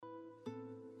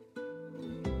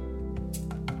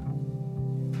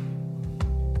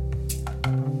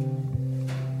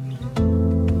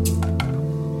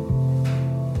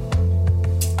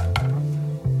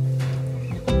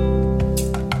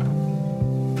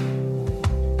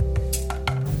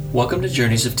Welcome to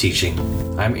Journeys of Teaching.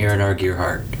 I'm Aaron R.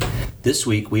 Gearhart. This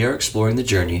week we are exploring the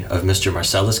journey of Mr.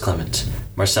 Marcellus Clement.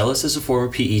 Marcellus is a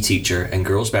former PE teacher and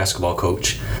girls basketball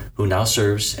coach who now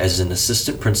serves as an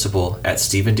assistant principal at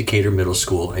Stephen Decatur Middle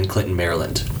School in Clinton,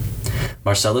 Maryland.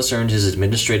 Marcellus earned his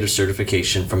administrative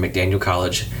certification from McDaniel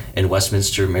College in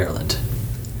Westminster, Maryland.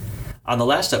 On the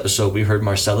last episode, we heard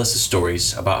Marcellus'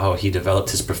 stories about how he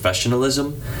developed his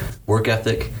professionalism, work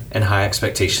ethic, and high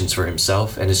expectations for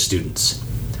himself and his students.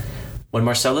 When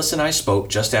Marcellus and I spoke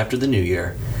just after the new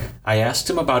year, I asked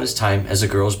him about his time as a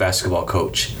girls basketball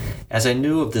coach, as I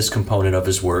knew of this component of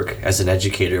his work as an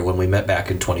educator when we met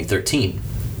back in 2013.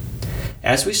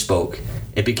 As we spoke,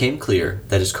 it became clear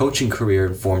that his coaching career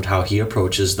informed how he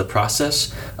approaches the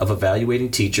process of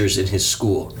evaluating teachers in his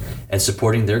school and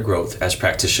supporting their growth as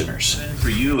practitioners. For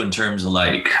you, in terms of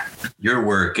like your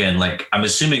work and like, I'm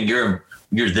assuming you're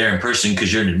there in person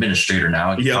because you're an administrator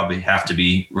now. You probably have to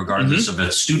be, regardless of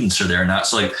if students are there or not.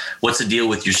 So like, what's the deal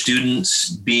with your students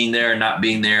being there, not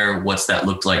being there? What's that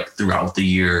looked like throughout the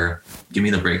year? Give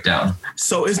me the breakdown.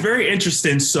 So it's very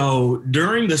interesting. So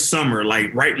during the summer,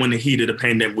 like right when the heat of the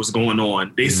pandemic was going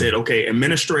on, they said, okay,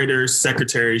 administrators,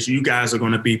 secretaries, you guys are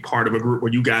going to be part of a group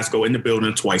where you guys go in the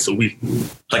building twice a week.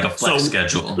 Like a flex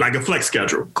schedule. Like a flex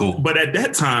schedule. Cool. But at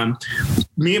that time,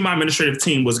 me and my administrative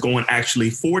team was going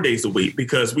actually 4 days a week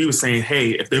because we were saying,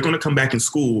 hey, if they're going to come back in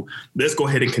school, let's go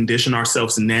ahead and condition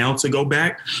ourselves now to go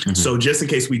back. So just in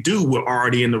case we do, we're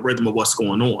already in the rhythm of what's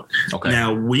going on. Okay.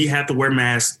 Now, we have to wear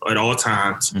masks at all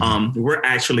times. We're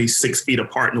actually 6 feet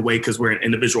apart in a way because we're in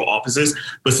individual offices,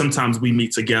 but sometimes we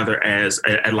meet together at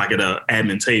an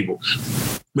admin table.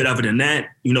 But other than that,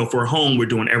 for home, we're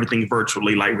doing everything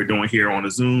virtually like we're doing here on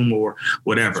a Zoom or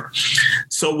whatever.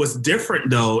 So what's different,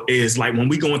 though, is like when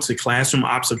we go into classroom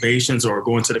observations or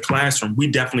go into the classroom, we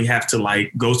definitely have to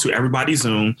like go to everybody's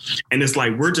Zoom. And it's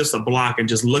like we're just a block and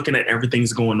just looking at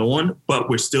everything's going on, but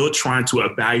we're still trying to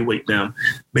evaluate them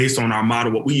based on our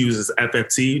model. What we use is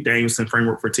FFT, Danielson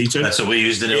Framework for Teaching. That's what we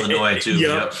used in Illinois, too.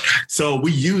 Yep. So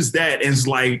we use that. And it's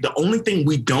like the only thing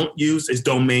we don't use is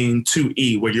Domain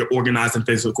 2E, where you're organizing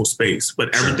physical space.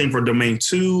 But everything for Domain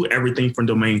 2, everything from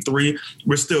Domain 3,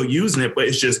 we're still using it, but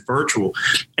it's just virtual.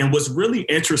 And what's really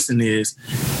interesting is,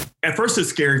 at first it's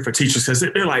scary for teachers because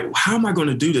they're like, how am I going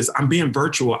to do this? I'm being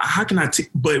virtual. How can I?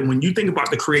 But when you think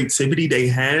about the creativity they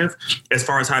have as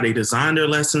far as how they design their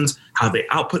lessons, how they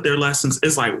output their lessons,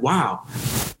 it's like, wow,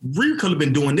 we could have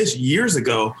been doing this years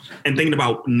ago and thinking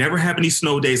about never having these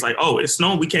snow days like, oh, it's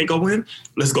snowing, we can't go in.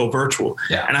 Let's go virtual.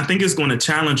 Yeah. And I think it's going to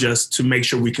challenge us to make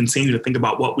sure we continue to think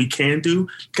about what we can do,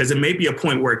 because it may be a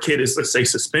point where a kid is, let's say,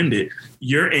 suspended.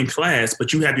 You're in class,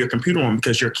 but you have your computer on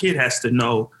because your kid has to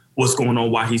know what's going on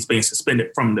while he's being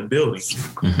suspended from the building.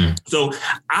 So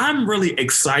I'm really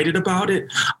excited about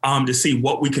it to see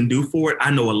what we can do for it.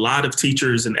 I know a lot of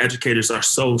teachers and educators are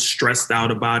so stressed out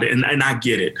about it, and I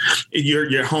get it.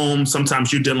 You're home.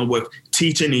 Sometimes you're dealing with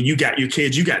teaching and you got your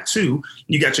kids, you got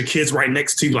your kids right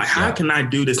next to you. Like, how can I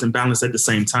do this and balance at the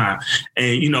same time?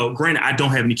 And, granted, I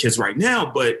don't have any kids right now,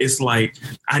 but it's like,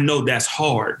 I know that's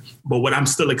hard. But what I'm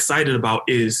still excited about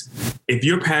is if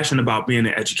you're passionate about being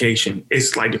in education,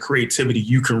 it's like the creativity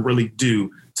you can really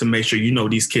do to make sure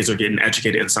these kids are getting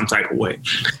educated in some type of way.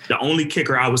 The only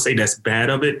kicker I would say that's bad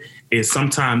of it is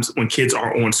sometimes when kids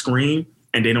are on screen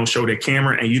and they don't show their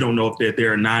camera and you don't know if they're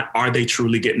there or not, are they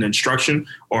truly getting instruction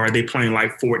or are they playing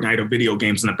like Fortnite or video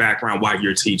games in the background while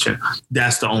you're teaching?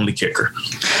 That's the only kicker.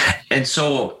 And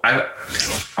so I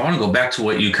want to go back to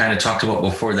what you kind of talked about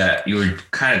before, that you were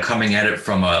kind of coming at it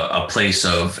from a place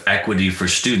of equity for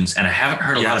students. And I haven't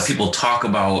heard a lot of people talk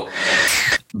about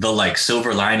the like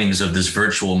silver linings of this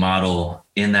virtual model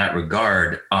in that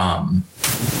regard.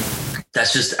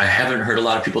 That's just, I haven't heard a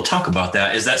lot of people talk about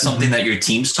that. Is that something that your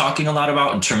team's talking a lot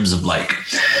about in terms of like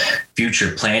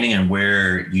future planning and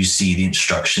where you see the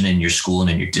instruction in your school and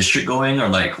in your district going? Or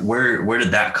like, where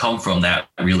did that come from, that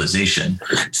realization?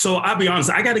 So I'll be honest,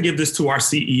 I got to give this to our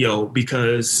CEO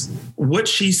because what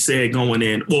she said going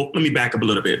in, well, let me back up a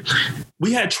little bit.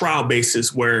 We had trial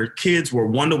bases where kids were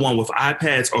one-to-one with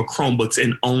iPads or Chromebooks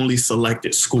in only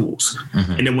selected schools.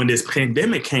 And then when this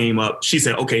pandemic came up, she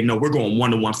said, okay, no, we're going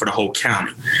one-to-one for the whole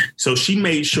county. So she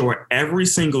made sure every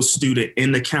single student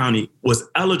in the county was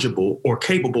eligible or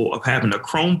capable of having a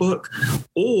Chromebook,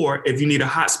 or if you need a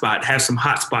hotspot, have some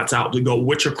hotspots out to go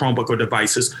with your Chromebook or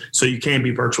devices so you can be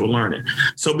virtual learning.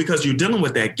 So because you're dealing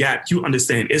with that gap, you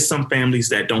understand it's some families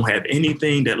that don't have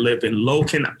anything, that live in low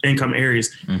income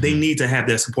areas. They need to have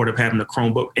that support of having a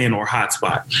Chromebook and or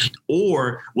hotspot.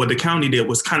 Or what the county did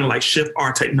was kind of like shift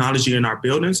our technology in our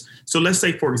buildings. So let's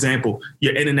say, for example,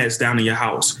 your internet's down in your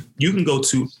house. You can go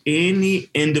to any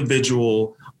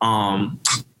individual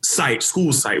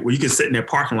school site, where you can sit in their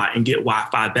parking lot and get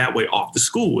Wi-Fi that way off the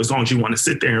school, as long as you want to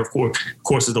sit there. And of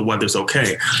course, if the weather's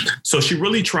okay. So she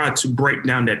really tried to break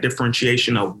down that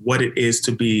differentiation of what it is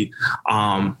to be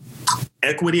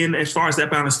equity, and as far as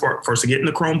that balance for getting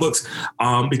the Chromebooks,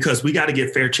 because we got to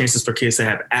give fair chances for kids to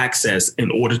have access in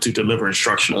order to deliver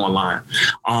instruction online.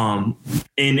 And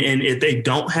if they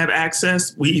don't have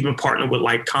access, we even partner with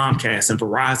like Comcast and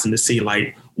Verizon to see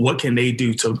like what can they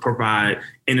do to provide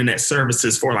internet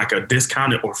services for like a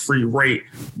discounted or free rate,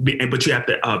 but you have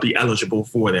to be eligible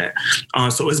for that.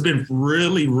 So it's been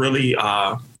really, really,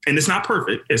 and it's not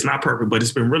perfect. It's not perfect, but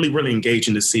it's been really, really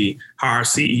engaging to see how our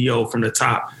CEO from the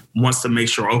top wants to make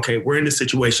sure, okay, we're in this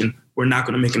situation. We're not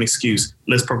going to make an excuse.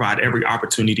 Let's provide every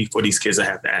opportunity for these kids to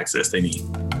have the access they need.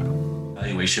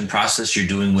 Evaluation process you're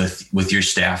doing with your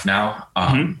staff now.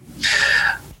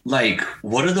 Like,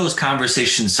 what are those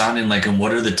conversations sounding like, and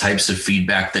what are the types of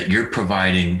feedback that you're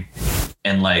providing?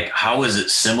 And like, how is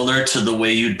it similar to the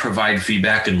way you'd provide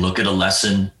feedback and look at a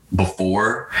lesson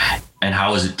before? And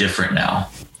how is it different now?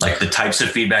 Like the types of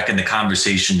feedback and the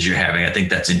conversations you're having. I think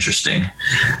that's interesting.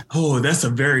 Oh, that's a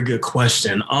very good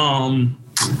question.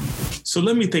 So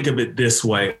let me think of it this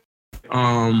way.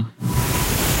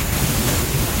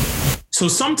 So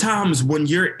sometimes when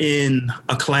you're in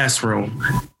a classroom,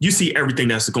 you see everything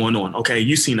that's going on. Okay.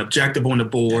 You see an objective on the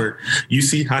board. You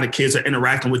see how the kids are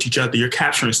interacting with each other. You're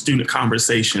capturing student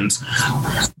conversations.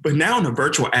 But now in the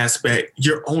virtual aspect,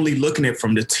 you're only looking at it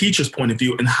from the teacher's point of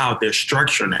view and how they're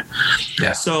structuring it.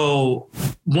 Yeah. So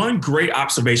one great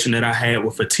observation that I had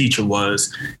with a teacher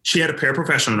was she had a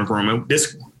paraprofessional in the room. And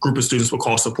this group of students were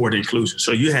called support and inclusion.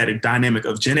 So you had a dynamic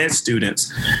of gen ed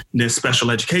students, and then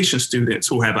special education students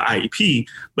who have an IEP,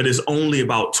 but it's only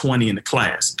about 20 in the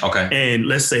class. Okay. And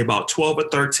let's say about 12 or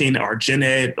 13 are gen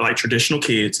ed, like traditional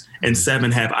kids, and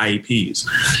 7 have IEPs.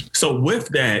 So with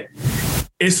that,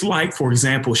 it's like, for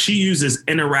example, she uses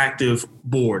interactive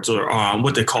boards or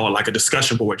what they call like a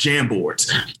discussion board,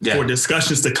 Jamboards, for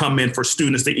discussions to come in for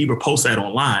students to either post that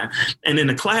online. And in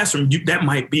the classroom, that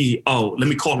might be, oh, let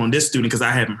me call on this student because I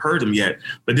haven't heard them yet.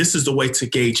 But this is the way to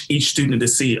gauge each student to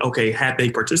see, okay, have they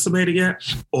participated yet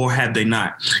or have they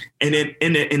not? And then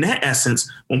in that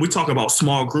essence, when we talk about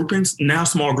small groupings, now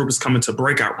small group is coming to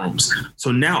breakout rooms.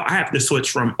 So now I have to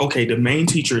switch from, okay, the main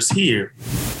teacher is here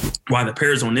while the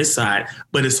pair's on this side.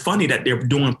 But it's funny that they're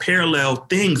doing parallel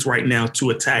things right now to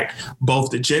attack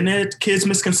both the gen ed kids'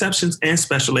 misconceptions and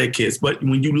special ed kids. But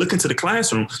when you look into the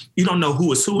classroom, you don't know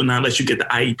who is who unless you get the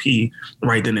IEP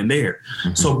right then and there.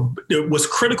 Mm-hmm. So what's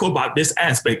critical about this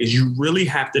aspect is you really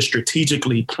have to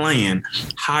strategically plan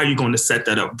how you're going to set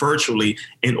that up virtually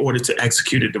in order to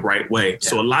execute it the right way. Yeah.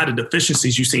 So a lot of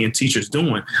deficiencies you see in teachers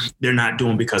doing, they're not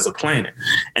doing because of planning.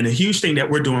 And a huge thing that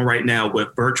we're doing right now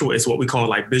with virtual is what we call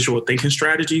like visual thinking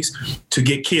strategies to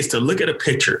get kids to look at a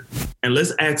picture and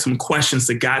let's ask some questions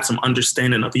to guide some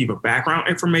understanding of either background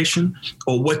information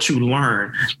or what you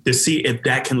learn to see if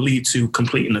that can lead to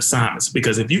completing assignments.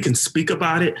 Because if you can speak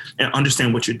about it and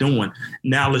understand what you're doing,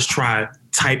 now let's try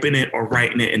typing it or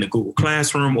writing it in a Google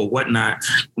Classroom or whatnot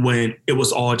when it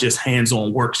was all just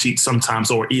hands-on worksheets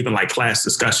sometimes, or even like class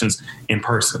discussions in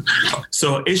person.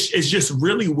 So it's just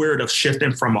really weird of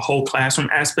shifting from a whole classroom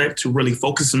aspect to really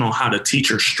focusing on how the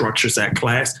teacher structures that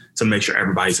class to make sure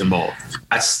everybody's involved.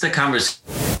 That's the conversation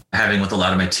I'm having with a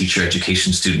lot of my teacher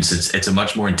education students. It's a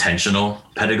much more intentional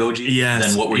pedagogy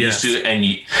than what we're used to.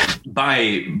 And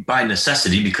by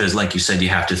necessity, because like you said, you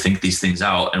have to think these things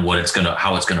out and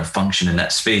how it's gonna function in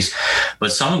that space.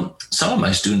 But some of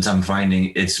my students, I'm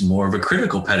finding it's more of a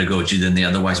critical pedagogy than they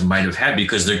otherwise might have had,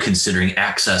 because they're considering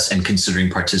access and considering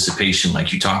participation,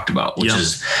 like you talked about, which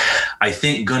is, I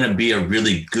think, gonna be a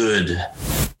really good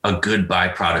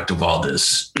byproduct of all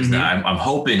this. Mm-hmm. I'm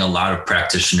hoping a lot of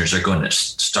practitioners are going to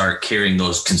start carrying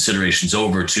those considerations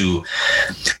over to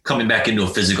coming back into a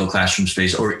physical classroom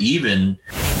space, or even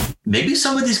maybe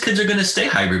some of these kids are going to stay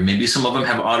hybrid. Maybe some of them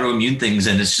have autoimmune things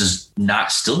and it's just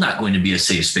still not going to be a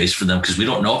safe space for them because we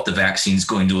don't know if the vaccine is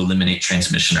going to eliminate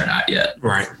transmission or not yet.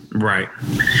 Right.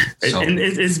 So, and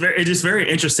it's just very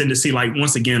interesting to see, like,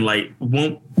 once again, like,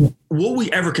 will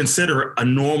we ever consider a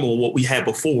normal what we had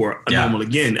before a normal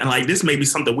again? And like, this may be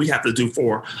something we have to do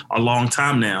for a long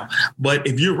time now. But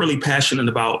if you're really passionate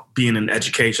about being in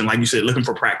education, like you said, looking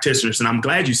for practitioners, and I'm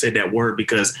glad you said that word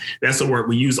because that's a word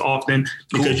we use often,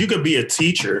 because you could be a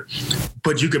teacher,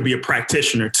 but you could be a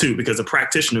practitioner too, because a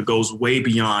practitioner goes way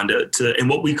beyond and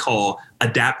what we call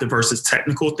adaptive versus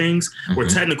technical things, where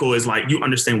technical is like you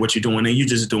understand what you're doing and you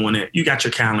just doing it. You got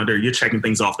your calendar, you're checking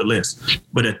things off the list.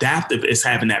 But adaptive is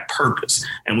having that purpose.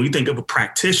 And when you think of a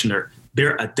practitioner,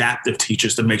 they're adaptive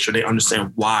teachers to make sure they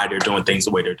understand why they're doing things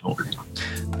the way they're doing.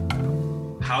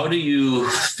 How do you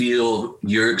feel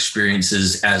your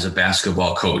experiences as a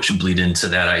basketball coach bleed into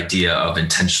that idea of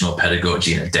intentional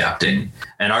pedagogy and adapting?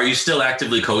 And are you still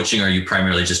actively coaching, or are you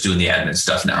primarily just doing the admin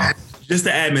stuff now? Just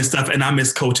the admin stuff, and I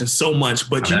miss coaching so much.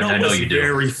 But what's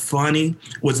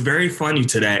very funny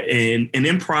to that, and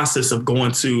in process of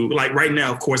going to, like right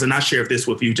now, of course, and I share this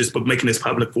with you just for making this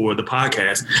public for the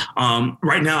podcast.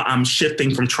 Right now, I'm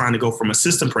shifting from trying to go from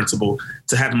assistant principal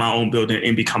to having my own building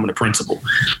and becoming a principal.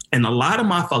 And a lot of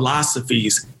my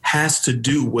philosophies has to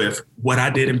do with what I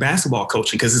did in basketball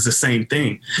coaching, because it's the same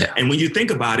thing. Yeah. And when you think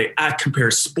about it, I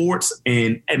compare sports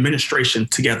and administration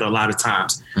together a lot of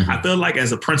times. Mm-hmm. I feel like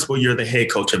as a principal, you're the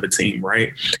head coach of a team,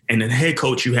 right? And then head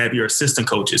coach, you have your assistant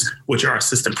coaches, which are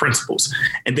assistant principals.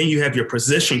 And then you have your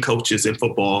position coaches in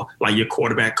football, like your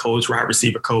quarterback coach, wide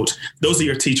receiver coach. Those are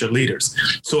your teacher leaders.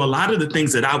 So a lot of the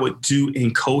things that I would do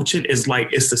in coaching is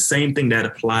like, it's the same thing that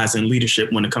applies in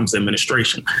leadership when it comes to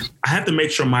administration. I have to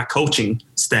make sure my coaching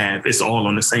staff is all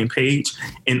on the same page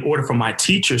in order for my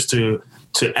teachers to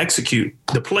execute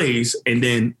the plays, and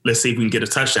then let's see if we can get a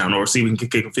touchdown or see if we can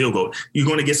kick a field goal. You're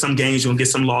going to get some gains, you're going to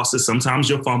get some losses. Sometimes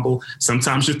you'll fumble,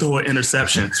 sometimes you throw an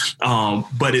interception.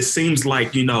 But it seems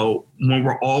like, when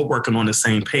we're all working on the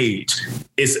same page,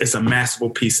 it's a masterful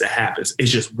piece that happens.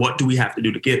 It's just, what do we have to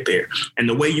do to get there? And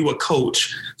the way you would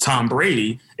coach Tom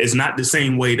Brady is not the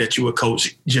same way that you would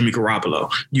coach Jimmy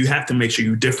Garoppolo. You have to make sure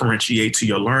you differentiate to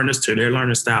your learners, to their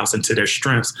learning styles, and to their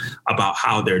strengths about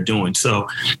how they're doing. So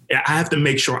I have to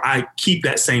make sure I keep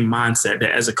that same mindset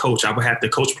that as a coach, I would have to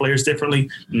coach players differently.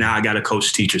 Now I got to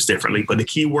coach teachers differently. But the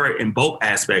key word in both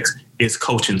aspects is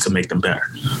coaching to make them better.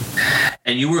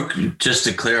 And you were, just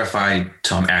to clarify,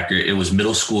 Tom, accurate, it was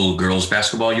middle school girls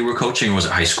basketball you were coaching, or was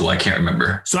it high school? I can't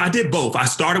remember. So I did both. I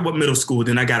started with middle school,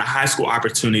 then I got a high school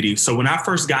opportunity. So when I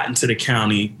first got into the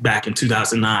county back in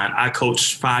 2009, I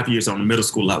coached 5 years on the middle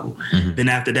school level. Mm-hmm. Then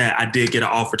after that, I did get an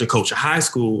offer to coach a high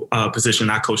school position.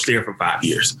 I coached there for 5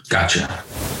 years. Gotcha.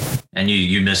 And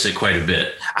you miss it quite a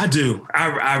bit. I do.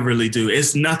 I really do.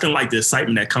 It's nothing like the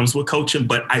excitement that comes with coaching,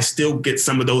 but I still get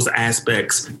some of those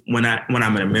aspects when I'm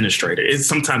an administrator.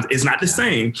 Sometimes it's not the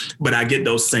same, but I get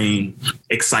those same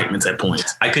excitements at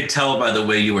points. I could tell by the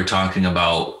way you were talking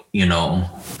about,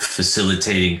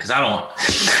 facilitating, because I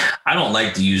don't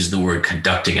like to use the word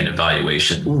conducting an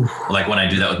evaluation. Ooh. Like when I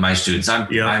do that with my students,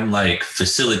 I'm like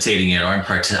facilitating it, or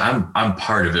I'm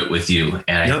part of it with you.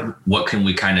 And what can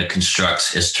we kind of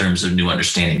construct as terms of new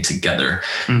understanding together?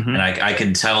 Mm-hmm. And I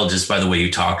can tell just by the way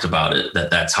you talked about it,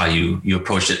 that's how you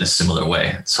approached it in a similar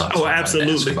way. So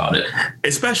absolutely about it.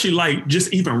 Especially like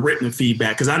just even written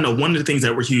feedback. Because I know one of the things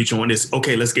that we're huge on is,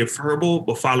 okay, let's get verbal,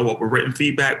 but follow up with written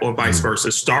feedback, or vice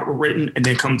versa. Start with written and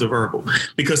then come to verbal.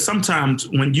 Because sometimes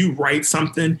when you write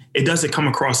something, it doesn't come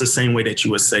across the same way that you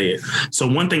would say it. So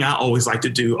one thing I always like to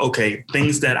do, okay,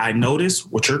 things that I notice,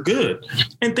 which are good,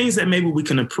 and things that maybe we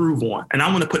can improve on. And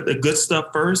I want to put the good stuff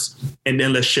first, and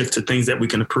then let's shift to things that we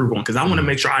can improve on. Because I want to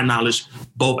make sure I acknowledge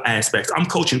both aspects. I'm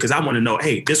coaching because I want to know,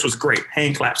 hey, this was great.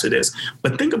 Hand claps to this.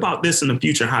 But think about this in the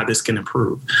future, how this can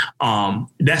improve.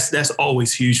 That's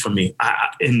always huge for me.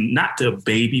 And not to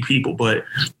baby people, but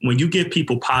when you give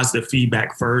people positive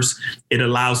feedback first, it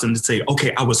allows them to say,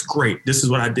 okay, I was great. This is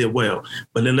what I did well.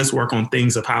 But then let's work on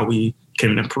things of how we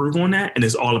can improve on that. And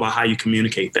it's all about how you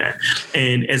communicate that.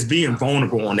 And as being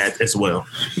vulnerable on that as well.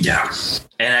 Yeah.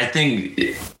 And I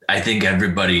think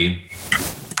everybody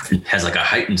has like a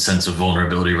heightened sense of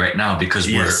vulnerability right now, because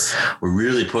we're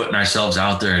really putting ourselves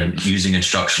out there and using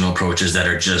instructional approaches that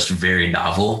are just very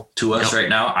novel to us right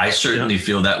now. I certainly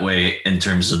feel that way in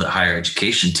terms of the higher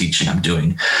education teaching I'm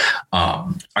doing.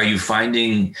 Are you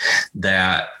finding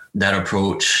that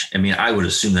approach? I mean, I would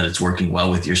assume that it's working well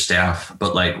with your staff,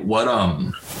 but like what,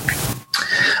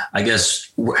 I guess,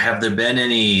 have there been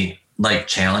any like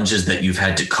challenges that you've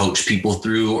had to coach people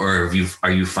through, or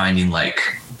are you finding like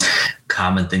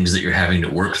common things that you're having to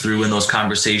work through in those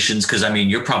conversations? Because I mean,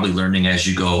 you're probably learning as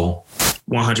you go.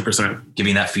 100%.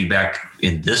 Giving that feedback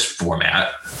in this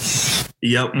format.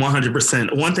 Yep,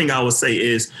 100%. One thing I would say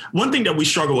is, one thing that we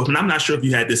struggle with, and I'm not sure if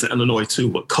you had this in Illinois too,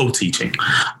 but co-teaching.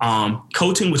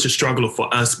 Co-teaching was a struggle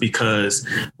for us because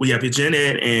we have a gen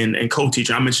ed and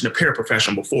co-teacher. I mentioned a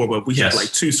paraprofessional before, but we have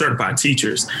like 2 certified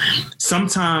teachers.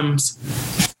 Sometimes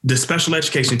the special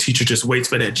education teacher just waits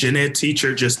for that gen ed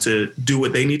teacher just to do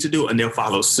what they need to do, and they'll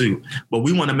follow suit. But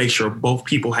we want to make sure both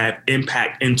people have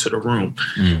impact into the room.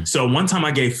 So one time I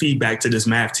gave feedback to this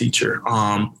math teacher,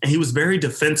 and he was very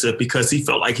defensive because he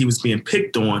felt like he was being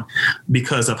picked on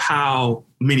because of how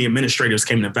many administrators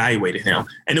came and evaluated him.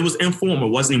 And it was informal.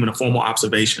 It wasn't even a formal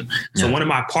observation. So one of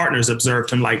my partners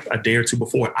observed him like a day or two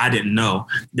before. I didn't know.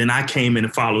 Then I came in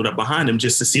and followed up behind him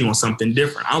just to see on something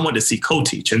different. I wanted to see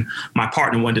co-teaching. My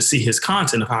partner wanted to see his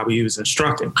content of how he was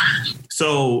instructing.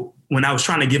 So when I was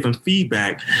trying to give him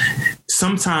feedback,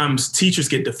 sometimes teachers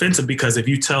get defensive because if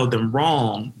you tell them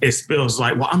wrong, it feels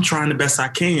like, well, I'm trying the best I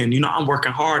can. I'm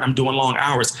working hard. I'm doing long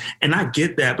hours. And I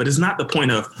get that, but it's not the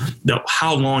point of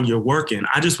how long you're working.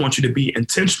 I just want you to be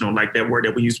intentional, like that word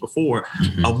that we used before,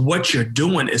 of what you're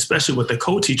doing, especially with the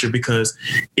co-teacher, because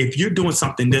if you're doing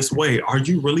something this way, are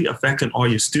you really affecting all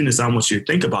your students? I want you to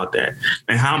think about that.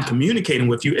 And how I'm communicating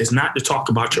with you is not to talk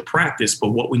about your practice,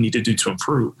 but what we need to do to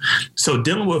improve. So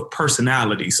dealing with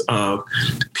personalities of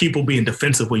people being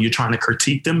defensive when you're trying to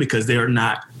critique them because they're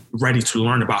not ready to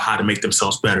learn about how to make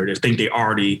themselves better. They think they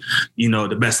already,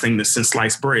 the best thing since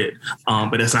sliced bread.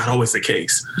 But that's not always the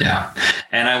case. Yeah.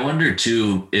 And I wonder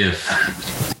too,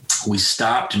 if we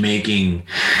stopped making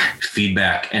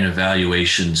feedback and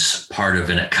evaluations part of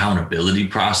an accountability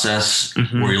process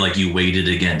where you weighted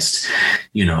against,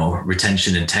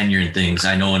 retention and tenure and things.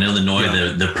 I know in Illinois,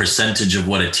 the percentage of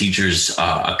what a teacher's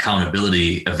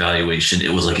accountability evaluation,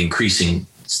 it was increasing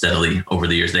steadily over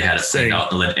the years. They had it played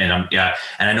out. And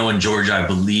I know in Georgia, I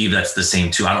believe that's the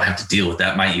same too. I don't have to deal with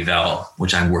that. My eval,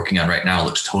 which I'm working on right now,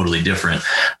 looks totally different.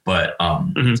 But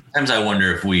sometimes I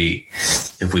wonder if we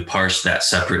parse that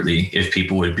separately, if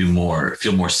people would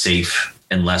feel more safe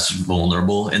and less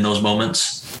vulnerable in those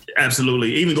moments.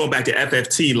 Absolutely. Even going back to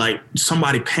FFT,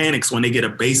 somebody panics when they get a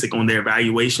basic on their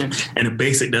evaluation, and a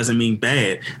basic doesn't mean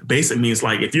bad. Basic means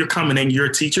if you're coming in, you're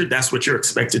a teacher, that's what you're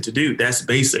expected to do. That's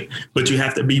basic. But you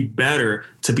have to be better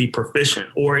to be proficient.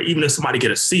 Or even if somebody get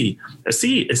a C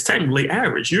is technically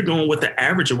average. You're going with the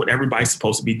average of what everybody's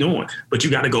supposed to be doing, but you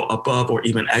got to go above or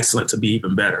even excellent to be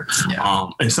even better. Yeah.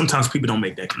 And sometimes people don't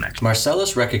make that connection.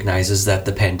 Marcellus recognizes that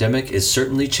the pandemic is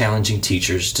certainly challenging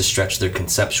teachers to stretch their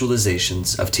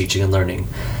conceptualizations of teaching and learning.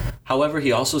 However,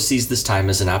 he also sees this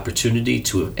time as an opportunity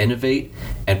to innovate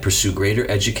and pursue greater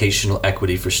educational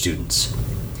equity for students.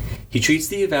 He treats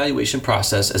the evaluation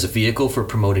process as a vehicle for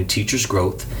promoting teachers'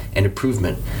 growth and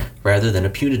improvement rather than a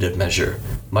punitive measure,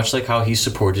 much like how he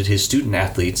supported his student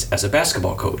athletes as a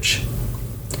basketball coach.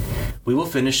 We will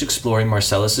finish exploring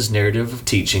Marcellus's narrative of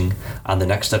teaching on the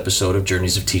next episode of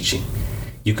Journeys of Teaching.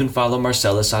 You can follow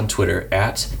Marcellus on Twitter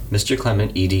at Mr.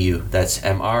 Clement EDU. That's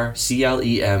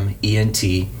MrClement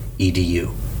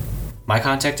EDU. My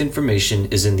contact information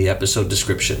is in the episode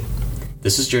description.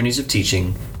 This is Journeys of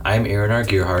Teaching. I am Aaron R.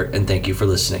 Gearhart, and thank you for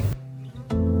listening.